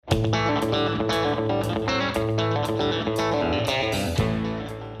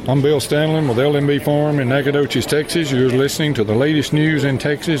I'm Bill Stanley with LMB Farm in Nacogdoches, Texas. You're listening to the latest news in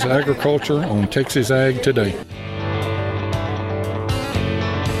Texas agriculture on Texas Ag Today.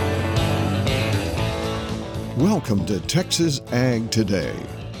 Welcome to Texas Ag Today,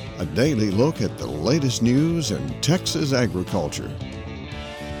 a daily look at the latest news in Texas agriculture.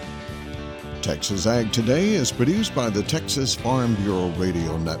 Texas Ag Today is produced by the Texas Farm Bureau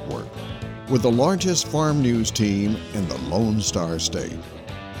Radio Network, with the largest farm news team in the Lone Star State.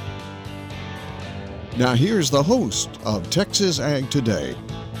 Now here's the host of Texas Ag Today,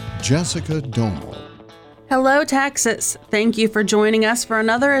 Jessica Domo. Hello, Texas. Thank you for joining us for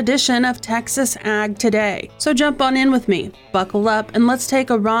another edition of Texas Ag Today. So jump on in with me, buckle up, and let's take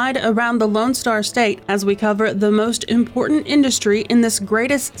a ride around the Lone Star State as we cover the most important industry in this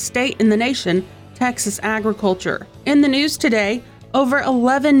greatest state in the nation, Texas agriculture. In the news today, over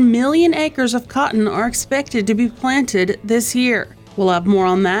 11 million acres of cotton are expected to be planted this year. We'll have more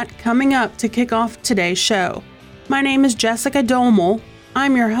on that coming up to kick off today's show. My name is Jessica Domel.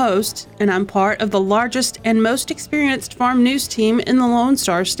 I'm your host, and I'm part of the largest and most experienced farm news team in the Lone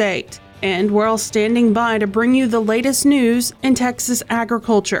Star State. And we're all standing by to bring you the latest news in Texas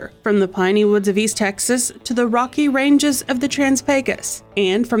agriculture, from the piney woods of East Texas to the rocky ranges of the Trans-Pecos,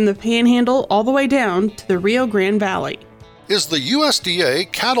 and from the Panhandle all the way down to the Rio Grande Valley. Is the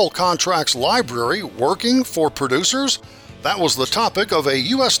USDA Cattle Contracts Library working for producers? That was the topic of a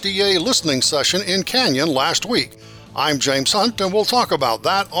USDA listening session in Canyon last week. I'm James Hunt, and we'll talk about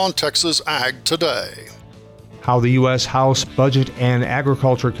that on Texas Ag Today. How the U.S. House Budget and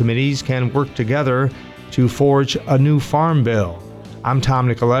Agriculture Committees can work together to forge a new farm bill. I'm Tom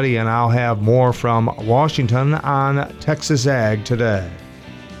Nicoletti, and I'll have more from Washington on Texas Ag Today.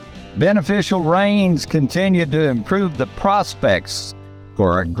 Beneficial rains continue to improve the prospects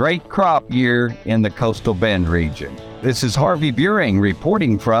for a great crop year in the Coastal Bend region. This is Harvey Buring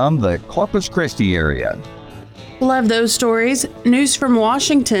reporting from the Corpus Christi area. We'll have those stories, news from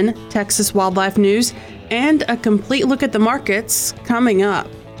Washington, Texas wildlife news, and a complete look at the markets coming up.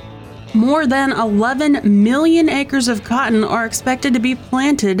 More than 11 million acres of cotton are expected to be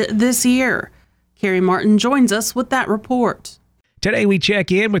planted this year. Carrie Martin joins us with that report. Today we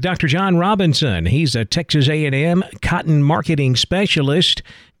check in with Dr. John Robinson. He's a Texas A&M cotton marketing specialist.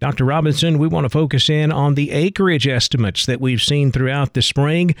 Dr. Robinson, we want to focus in on the acreage estimates that we've seen throughout the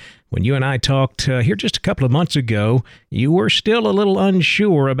spring. When you and I talked here just a couple of months ago, you were still a little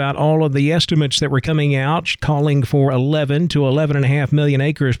unsure about all of the estimates that were coming out, calling for 11 to 11.5 million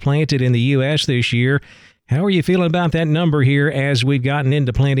acres planted in the U.S. this year. How are you feeling about that number here as we've gotten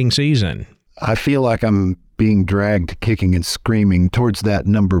into planting season? I feel like I'm being dragged kicking and screaming towards that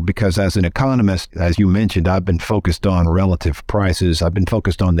number because as an economist, as you mentioned, I've been focused on relative prices. I've been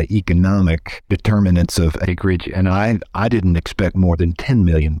focused on the economic determinants of acreage, and I didn't expect more than 10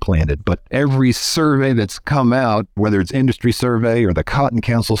 million planted. But every survey that's come out, whether it's industry survey or the Cotton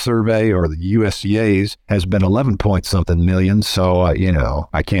Council survey or the USDA's, has been 11 point something million. So,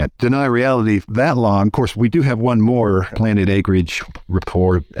 I can't deny reality that long. Of course, we do have one more planted acreage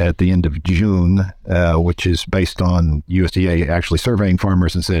report at the end of June, which is based on USDA actually surveying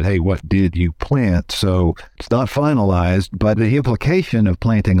farmers and said, hey, what did you plant? So it's not finalized, but the implication of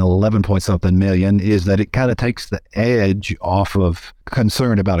planting 11 point something million is that it kind of takes the edge off of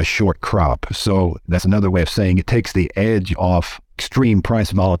concern about a short crop. So that's another way of saying it takes the edge off extreme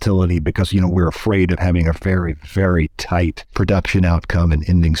price volatility because, we're afraid of having a very, very tight production outcome and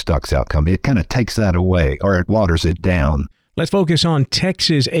ending stocks outcome. It kind of takes that away, or it waters it down. Let's focus on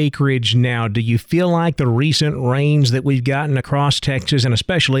Texas acreage now. Do you feel like the recent rains that we've gotten across Texas, and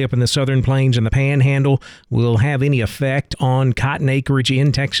especially up in the southern plains and the Panhandle, will have any effect on cotton acreage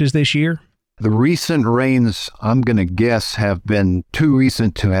in Texas this year? The recent rains, I'm going to guess, have been too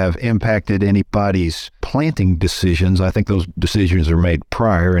recent to have impacted anybody's planting decisions. I think those decisions are made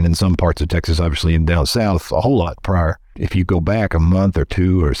prior, and in some parts of Texas, obviously, and down south, a whole lot prior. If you go back a month or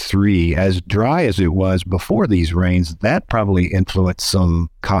two or three, as dry as it was before these rains, that probably influenced some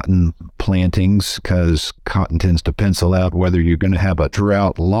cotton plantings because cotton tends to pencil out whether you're going to have a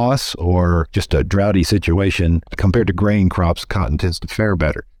drought loss or just a droughty situation. Compared to grain crops, cotton tends to fare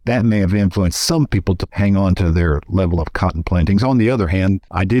better. That may have influenced some people to hang on to their level of cotton plantings. On the other hand,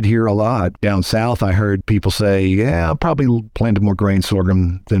 I did hear a lot. Down south, I heard people say, I probably planted more grain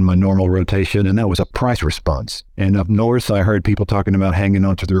sorghum than my normal rotation, and that was a price response. And up north, I heard people talking about hanging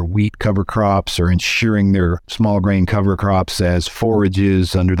on to their wheat cover crops or insuring their small grain cover crops as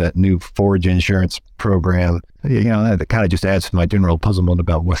forages under that new forage insurance program. That kind of just adds to my general puzzlement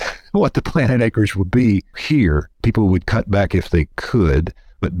about what the planted acreage would be here. People would cut back if they could.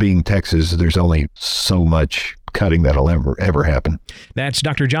 But being Texas, there's only so much cutting that'll ever happen. That's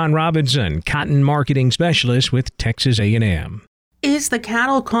Dr. John Robinson, cotton marketing specialist with Texas A&M. Is the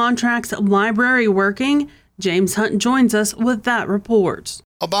cattle contracts library working? James Hunt joins us with that report.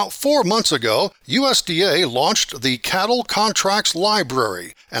 About 4 months ago, USDA launched the Cattle Contracts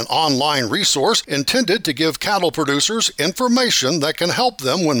Library, an online resource intended to give cattle producers information that can help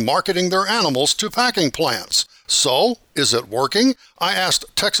them when marketing their animals to packing plants. So, is it working? I asked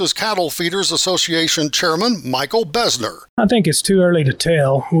Texas Cattle Feeders Association Chairman Michael Besner. I think it's too early to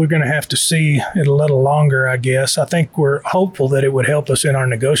tell. We're going to have to see it a little longer, I guess. I think we're hopeful that it would help us in our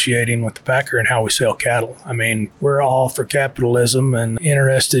negotiating with the packer and how we sell cattle. I mean, we're all for capitalism and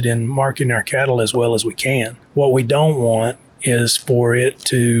interested in marketing our cattle as well as we can. What we don't want is for it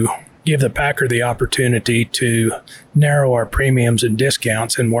to give the packer the opportunity to narrow our premiums and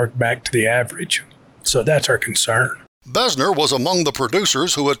discounts and work back to the average. So that's our concern. Besner was among the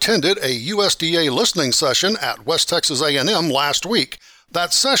producers who attended a USDA listening session at West Texas A&M last week.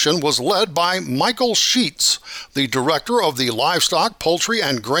 That session was led by Michael Sheets, the director of the Livestock, Poultry,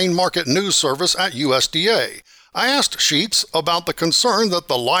 and Grain Market News Service at USDA. I asked Sheets about the concern that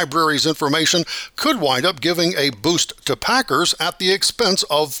the library's information could wind up giving a boost to packers at the expense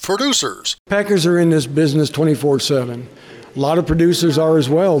of producers. Packers are in this business 24/7. A lot of producers are as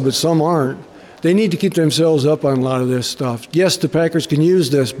well, but some aren't. They need to keep themselves up on a lot of this stuff. Yes, the packers can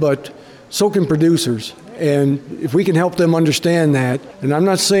use this, but so can producers. And if we can help them understand that, and I'm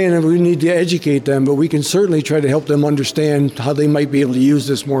not saying that we need to educate them, but we can certainly try to help them understand how they might be able to use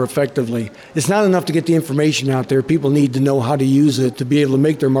this more effectively. It's not enough to get the information out there. People need to know how to use it to be able to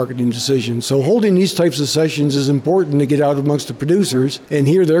make their marketing decisions. So holding these types of sessions is important to get out amongst the producers and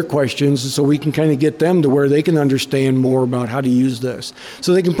hear their questions so we can kind of get them to where they can understand more about how to use this,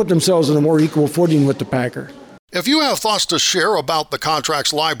 so they can put themselves on a more equal footing with the packer. If you have thoughts to share about the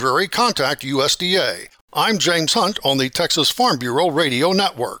Contracts Library, contact USDA. I'm James Hunt on the Texas Farm Bureau Radio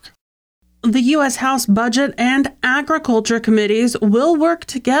Network. The U.S. House Budget and Agriculture Committees will work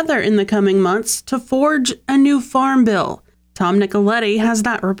together in the coming months to forge a new farm bill. Tom Nicoletti has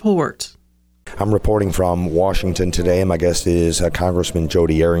that report. I'm reporting from Washington today, and my guest is Congressman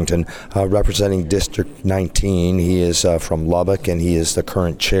Jody Arrington, representing District 19. He is from Lubbock, and he is the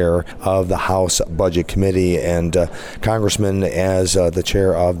current chair of the House Budget Committee. And Congressman, as the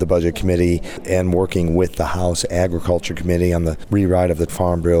chair of the Budget Committee and working with the House Agriculture Committee on the rewrite of the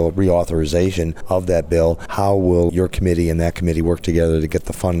Farm Bill, reauthorization of that bill, how will your committee and that committee work together to get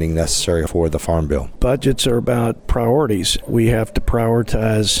the funding necessary for the Farm Bill? Budgets are about priorities. We have to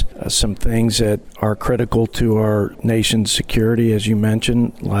prioritize some things that are critical to our nation's security, as you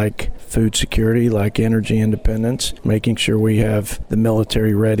mentioned, like food security, like energy independence, making sure we have the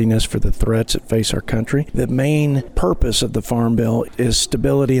military readiness for the threats that face our country. The main purpose of the Farm Bill is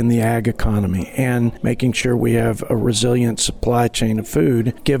stability in the ag economy and making sure we have a resilient supply chain of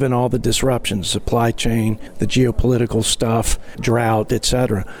food, given all the disruptions, supply chain, the geopolitical stuff, drought,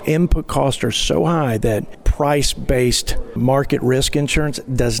 etc. Input costs are so high that price-based market risk insurance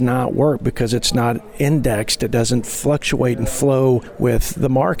does not work because it's not indexed. It doesn't fluctuate and flow with the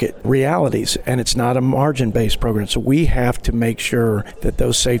market realities, and it's not a margin-based program. So we have to make sure that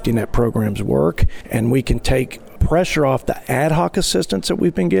those safety net programs work, and we can take pressure off the ad hoc assistance that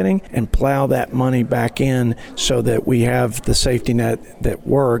we've been getting and plow that money back in so that we have the safety net that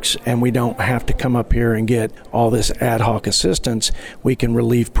works and we don't have to come up here and get all this ad hoc assistance. We can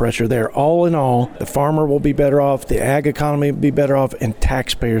relieve pressure there. All in all, the farmer will be better off, the ag economy will be better off, and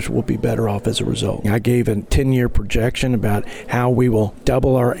taxpayers will be better off as a result. I gave a 10-year projection about how we will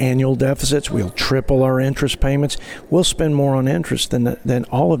double our annual deficits, we'll triple our interest payments, we'll spend more on interest than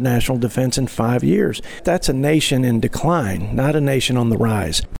all of national defense in 5 years. That's a nation in decline, not a nation on the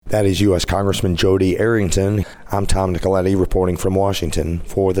rise. That is U.S. Congressman Jody Arrington. I'm Tom Nicoletti reporting from Washington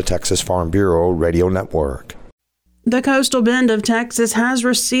for the Texas Farm Bureau Radio Network. The coastal bend of Texas has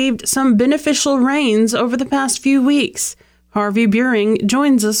received some beneficial rains over the past few weeks. Harvey Buring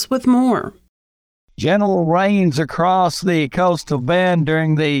joins us with more. Gentle rains across the coastal bend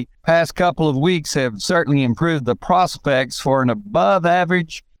during the past couple of weeks have certainly improved the prospects for an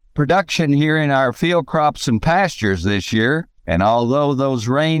above-average production here in our field crops and pastures this year. And although those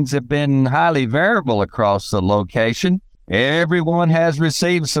rains have been highly variable across the location, everyone has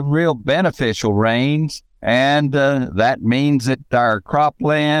received some real beneficial rains. And that means that our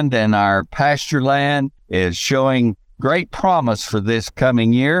cropland and our pasture land is showing great promise for this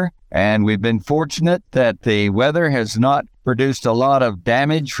coming year. And we've been fortunate that the weather has not produced a lot of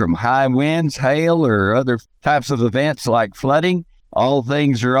damage from high winds, hail, or other types of events like flooding. all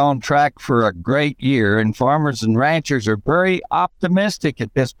things are on track for a great year, and farmers and ranchers are very optimistic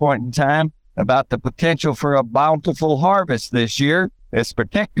at this point in time about the potential for a bountiful harvest this year. It's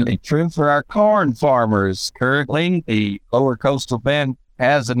particularly true for our corn farmers. Currently, the lower coastal bend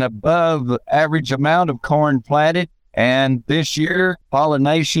has an above average amount of corn planted, and this year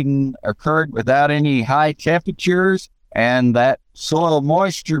pollination occurred without any high temperatures, and that soil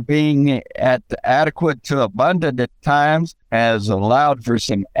moisture being at adequate to abundant at times has allowed for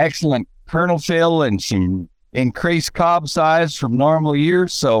some excellent kernel fill and some increased cob size from normal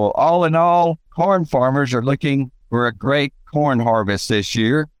years. So all in all, corn farmers are looking for a great corn harvest this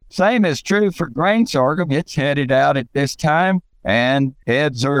year. Same is true for grain sorghum. It's headed out at this time, and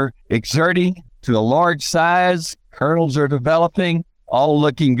heads are exerting to a large size. Kernels are developing, all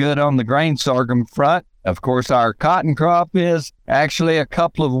looking good on the grain sorghum front. Of course, our cotton crop is actually a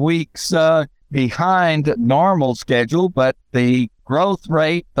couple of weeks behind normal schedule, but the growth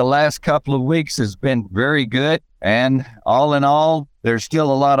rate the last couple of weeks has been very good. And all in all, there's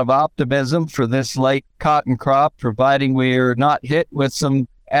still a lot of optimism for this late cotton crop, providing we are not hit with some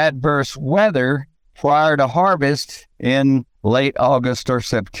adverse weather prior to harvest in late August or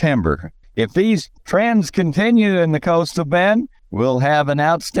September. If these trends continue in the coastal bend, we'll have an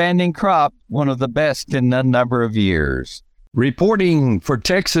outstanding crop, one of the best in a number of years. Reporting for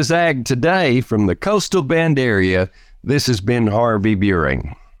Texas Ag Today from the Coastal Bend area, this has been Harvey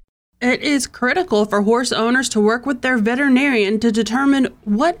Buring. It is critical for horse owners to work with their veterinarian to determine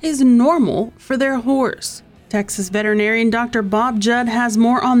what is normal for their horse. Texas veterinarian Dr. Bob Judd has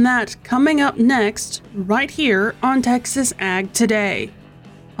more on that coming up next, right here on Texas Ag Today.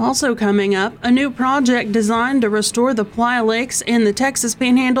 Also coming up, a new project designed to restore the playa lakes in the Texas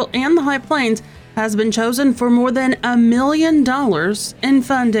Panhandle and the High Plains has been chosen for more than $1 million in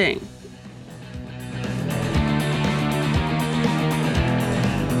funding.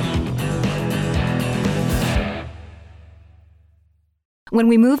 When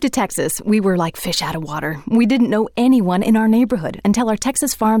we moved to Texas, we were like fish out of water. We didn't know anyone in our neighborhood until our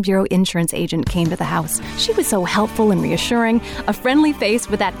Texas Farm Bureau insurance agent came to the house. She was so helpful and reassuring, a friendly face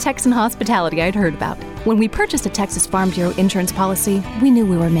with that Texan hospitality I'd heard about. When we purchased a Texas Farm Bureau insurance policy, we knew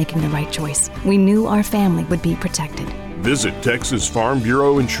we were making the right choice. We knew our family would be protected. Visit Texas Farm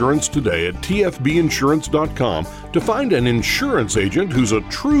Bureau Insurance today at tfbinsurance.com to find an insurance agent who's a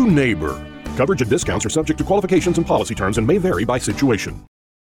true neighbor. Coverage and discounts are subject to qualifications and policy terms and may vary by situation.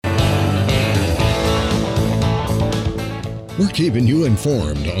 We're keeping you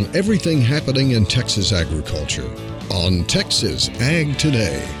informed on everything happening in Texas agriculture on Texas Ag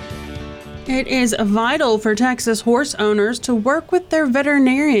Today. It is vital for Texas horse owners to work with their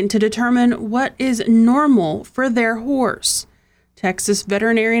veterinarian to determine what is normal for their horse. Texas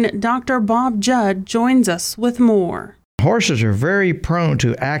veterinarian Dr. Bob Judd joins us with more. Horses are very prone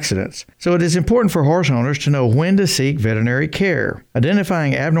to accidents, so it is important for horse owners to know when to seek veterinary care.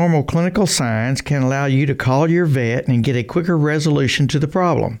 Identifying abnormal clinical signs can allow you to call your vet and get a quicker resolution to the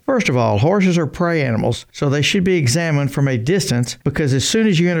problem. First of all, horses are prey animals, so they should be examined from a distance because as soon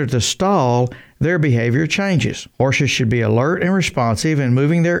as you enter the stall, their behavior changes. Horses should be alert and responsive and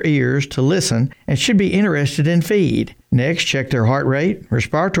moving their ears to listen and should be interested in feed. Next, check their heart rate,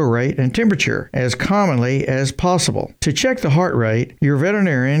 respiratory rate, and temperature as commonly as possible. To check the heart rate, your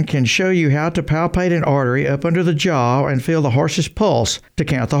veterinarian can show you how to palpate an artery up under the jaw and feel the horse's pulse to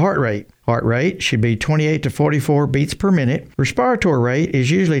count the heart rate. Heart rate should be 28 to 44 beats per minute. Respiratory rate is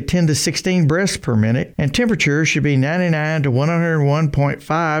usually 10 to 16 breaths per minute, and temperature should be 99 to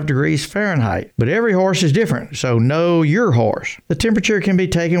 101.5 degrees Fahrenheit. But every horse is different, so know your horse. The temperature can be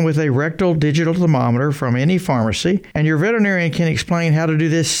taken with a rectal digital thermometer from any pharmacy, and your veterinarian can explain how to do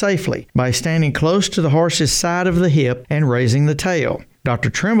this safely by standing close to the horse's side of the hip and raising the tail.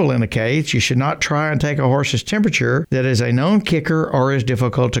 Dr. Trimble indicates you should not try and take a horse's temperature that is a known kicker or is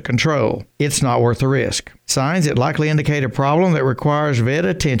difficult to control. It's not worth the risk. Signs that likely indicate a problem that requires vet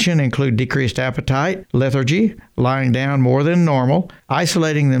attention include decreased appetite, lethargy, lying down more than normal,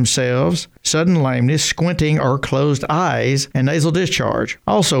 isolating themselves, sudden lameness, squinting or closed eyes, and nasal discharge.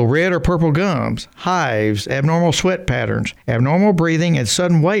 Also, red or purple gums, hives, abnormal sweat patterns, abnormal breathing, and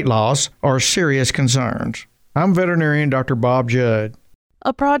sudden weight loss are serious concerns. I'm veterinarian Dr. Bob Judd.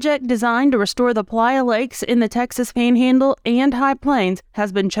 A project designed to restore the playa lakes in the Texas Panhandle and High Plains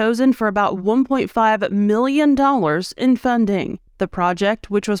has been chosen for about $1.5 million in funding. The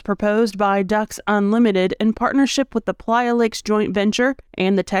project, which was proposed by Ducks Unlimited in partnership with the Playa Lakes Joint Venture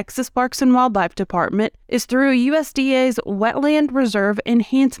and the Texas Parks and Wildlife Department, is through USDA's Wetland Reserve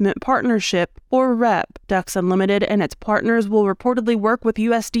Enhancement Partnership, or REP. Ducks Unlimited and its partners will reportedly work with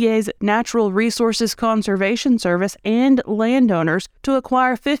USDA's Natural Resources Conservation Service and landowners to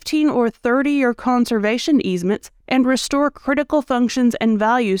acquire 15 or 30-year conservation easements and restore critical functions and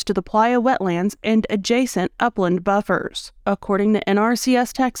values to the playa wetlands and adjacent upland buffers. According to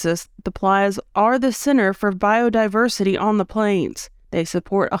NRCS Texas, the playas are the center for biodiversity on the plains. They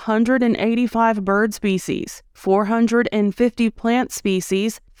support 185 bird species, 450 plant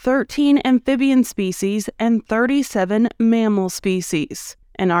species, 13 amphibian species, and 37 mammal species.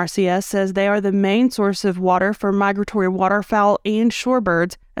 NRCS says they are the main source of water for migratory waterfowl and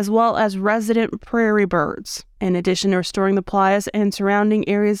shorebirds, as well as resident prairie birds. In addition to restoring the playas and surrounding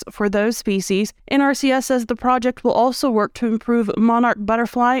areas for those species, NRCS says the project will also work to improve monarch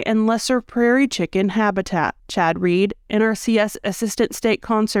butterfly and lesser prairie chicken habitat. Chad Reed, NRCS Assistant State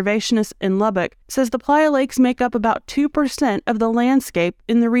Conservationist in Lubbock, says the Playa Lakes make up about 2% of the landscape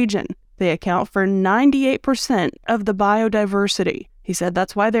in the region. They account for 98% of the biodiversity. He said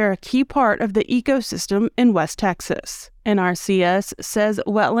that's why they're a key part of the ecosystem in West Texas. NRCS says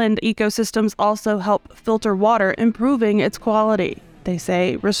wetland ecosystems also help filter water, improving its quality. They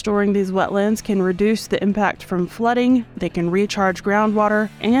say restoring these wetlands can reduce the impact from flooding, they can recharge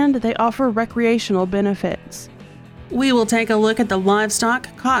groundwater, and they offer recreational benefits. We will take a look at the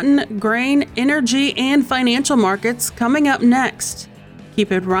livestock, cotton, grain, energy, and financial markets coming up next.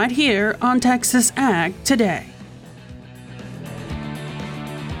 Keep it right here on Texas Ag Today.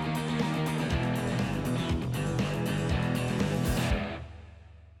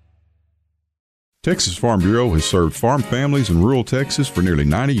 Texas Farm Bureau has served farm families in rural Texas for nearly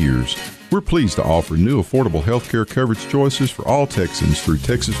 90 years. We're pleased to offer new affordable health care coverage choices for all Texans through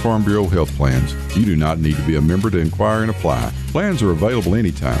Texas Farm Bureau health plans. You do not need to be a member to inquire and apply. Plans are available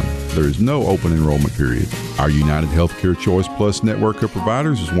anytime. There is no open enrollment period. Our United Healthcare Choice Plus network of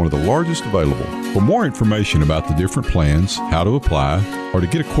providers is one of the largest available. For more information about the different plans, how to apply, or to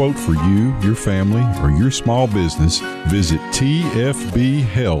get a quote for you, your family, or your small business, visit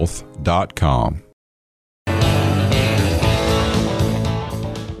tfbhealth.com.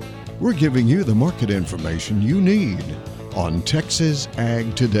 We're giving you the market information you need on Texas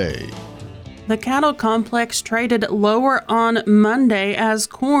Ag Today. The cattle complex traded lower on Monday as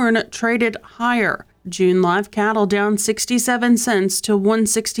corn traded higher. June live cattle down 67 cents to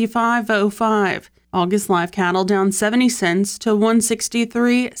 165.05. August live cattle down 70 cents to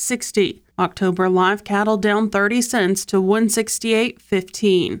 163.60. October live cattle down 30 cents to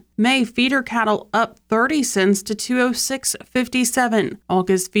 168.15. May feeder cattle up 30 cents to 206.57.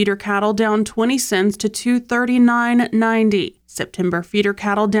 August feeder cattle down 20 cents to 239.90. September feeder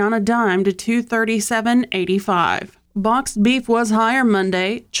cattle down a dime to 237.85. Boxed beef was higher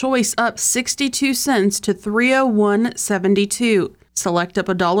Monday. Choice up 62 cents to 301.72. Select up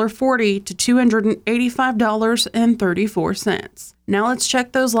 $1.40 to $285.34. Now let's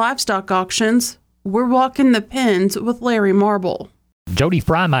check those livestock auctions. We're walking the pens with Larry Marble. Jody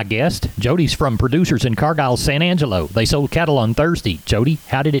Fry, my guest. Jody's from Producers in Cargyle, San Angelo. They sold cattle on Thursday. Jody,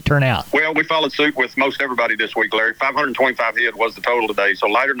 how did it turn out? Well, we followed suit with most everybody this week, Larry. 525 head was the total today, so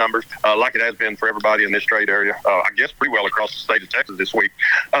lighter numbers, like it has been for everybody in this trade area. I guess pretty well across the state of Texas this week.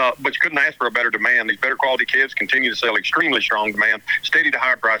 But you couldn't ask for a better demand. These better quality calves continue to sell extremely strong demand, steady to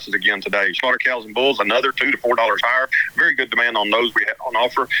higher prices again today. Slaughter cows and bulls, another $2 to $4 higher. Very good demand on those we have on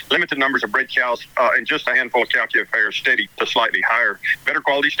offer. Limited numbers of bred cows and just a handful of cow-calf pairs, steady to slightly higher. Better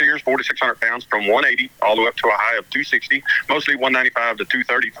quality steers, 4,600 pounds from 180 all the way up to a high of 260, mostly 195 to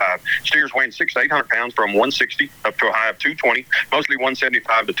 235. Steers weighing 600 to 800 pounds from 160 up to a high of 220, mostly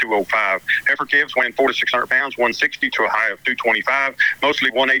 175 to 205. Heifer calves weighing 400 to 600 pounds, 160 to a high of 225,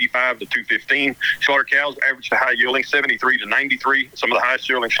 mostly 185 to 215. Slaughter cows average to high yielding 73 to 93. Some of the highest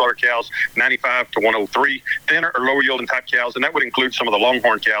yielding slaughter cows 95 to 103. Thinner or lower yielding type cows, and that would include some of the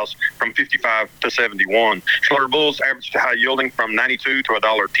longhorn cows from 55 to 71. Slaughter bulls average to high yielding from 92 to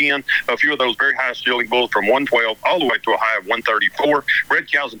 $1.10. A few of those very highest yielding bulls from 112 all the way to a high of 134.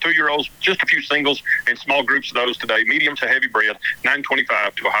 Bred cows and 2-year-olds, just a few singles and small groups of those today. Medium to heavy bred,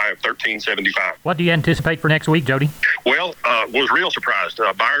 925 to a high of 1375. What do you anticipate for next week, Jody? Well, was real surprised.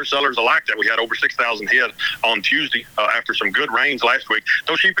 Buyers, sellers alike that we had over 6,000 head on Tuesday after some good rains last week.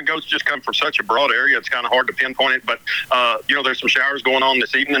 Those sheep and goats just come from such a broad area, it's kind of hard to pinpoint it. But, there's some showers going on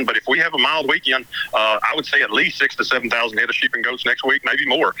this evening. But if we have a mild weekend, I would say at least 6,000 to 7,000 head of sheep and goats knows, next week, maybe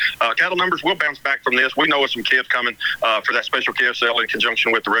more. Cattle numbers will bounce back from this. We know of some calves coming for that special calf sale in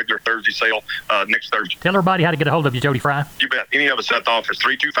conjunction with the regular Thursday sale next Thursday. Tell everybody how to get a hold of you, Jody Fry. You bet. Any of us at the office,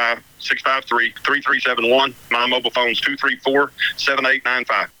 325-653-3371. My mobile phone's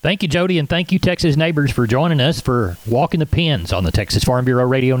 234-7895. Thank you, Jody, and thank you, Texas neighbors, for joining us for Walking the Pens on the Texas Farm Bureau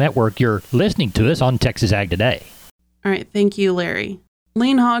Radio Network. You're listening to us on Texas Ag Today. All right, thank you, Larry.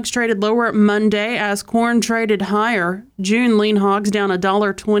 Lean hogs traded lower Monday as corn traded higher. June lean hogs down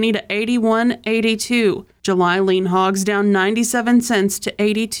 $1.20 to $81.82. July lean hogs down 97 cents to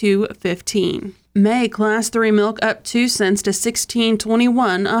 $82.15. May Class 3 milk up 2 cents to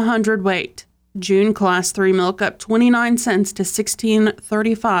 $16.21 a hundredweight. June Class 3 milk up 29 cents to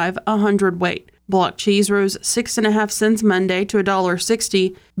 $16.35 a hundredweight. Block cheese rose 6.5 cents Monday to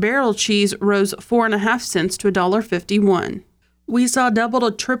 $1.60. Barrel cheese rose 4.5 cents to $1.51. We saw double to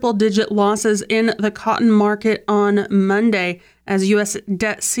triple-digit losses in the cotton market on Monday as U.S.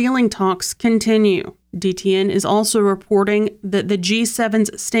 debt ceiling talks continue. DTN is also reporting that the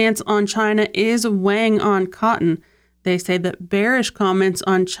G7's stance on China is weighing on cotton. They say that bearish comments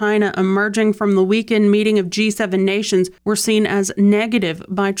on China emerging from the weekend meeting of G7 nations were seen as negative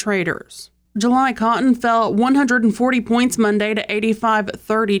by traders. July cotton fell 140 points Monday to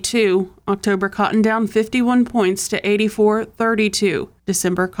 85.32. October cotton down 51 points to 84.32.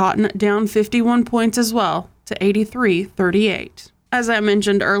 December cotton down 51 points as well to 83.38. As I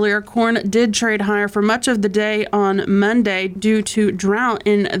mentioned earlier, corn did trade higher for much of the day on Monday due to drought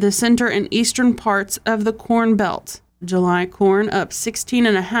in the center and eastern parts of the Corn Belt. July corn up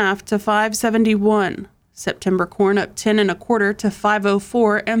 16.5 to 571. September corn up 10.25 to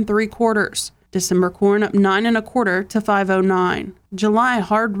 504 3/4. December corn up 9.25 to 509. July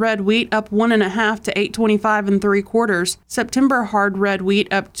hard red wheat up 1.5 to 825 3/4. September hard red wheat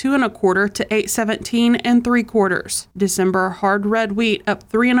up 2.25 to 817 3/4. December hard red wheat up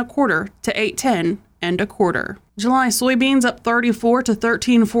 3.25 to 810 1/4. July soybeans up 34 to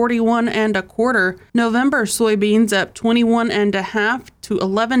 1341 1/4. November soybeans up 21.5 to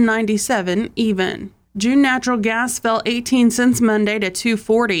 1197 even. June natural gas fell 18 cents Monday to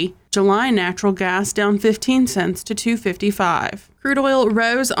 $2.40. July natural gas down 15 cents to $2.55. Crude oil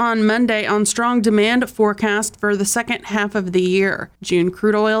rose on Monday on strong demand forecast for the second half of the year. June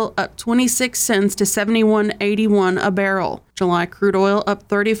crude oil up 26 cents to $71.81 a barrel. July crude oil up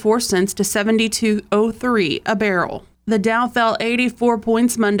 34 cents to $72.03 a barrel. The Dow fell 84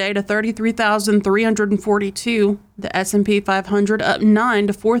 points Monday to 33,342. The S&P 500 up 9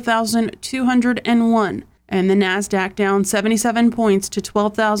 to 4,201. And the NASDAQ down 77 points to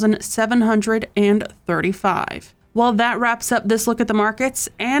 12,735. Well, that wraps up this look at the markets,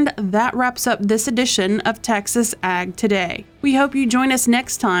 and that wraps up this edition of Texas Ag Today. We hope you join us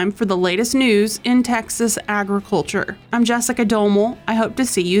next time for the latest news in Texas agriculture. I'm Jessica Domel. I hope to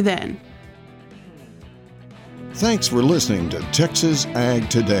see you then. Thanks for listening to Texas Ag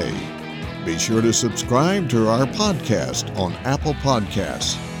Today. Be sure to subscribe to our podcast on Apple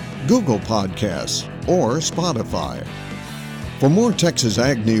Podcasts, Google Podcasts, or Spotify. For more Texas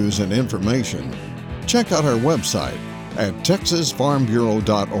Ag news and information, check out our website at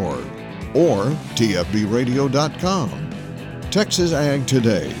texasfarmbureau.org or tfbradio.com. Texas Ag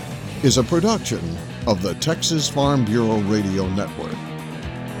Today is a production of the Texas Farm Bureau Radio Network.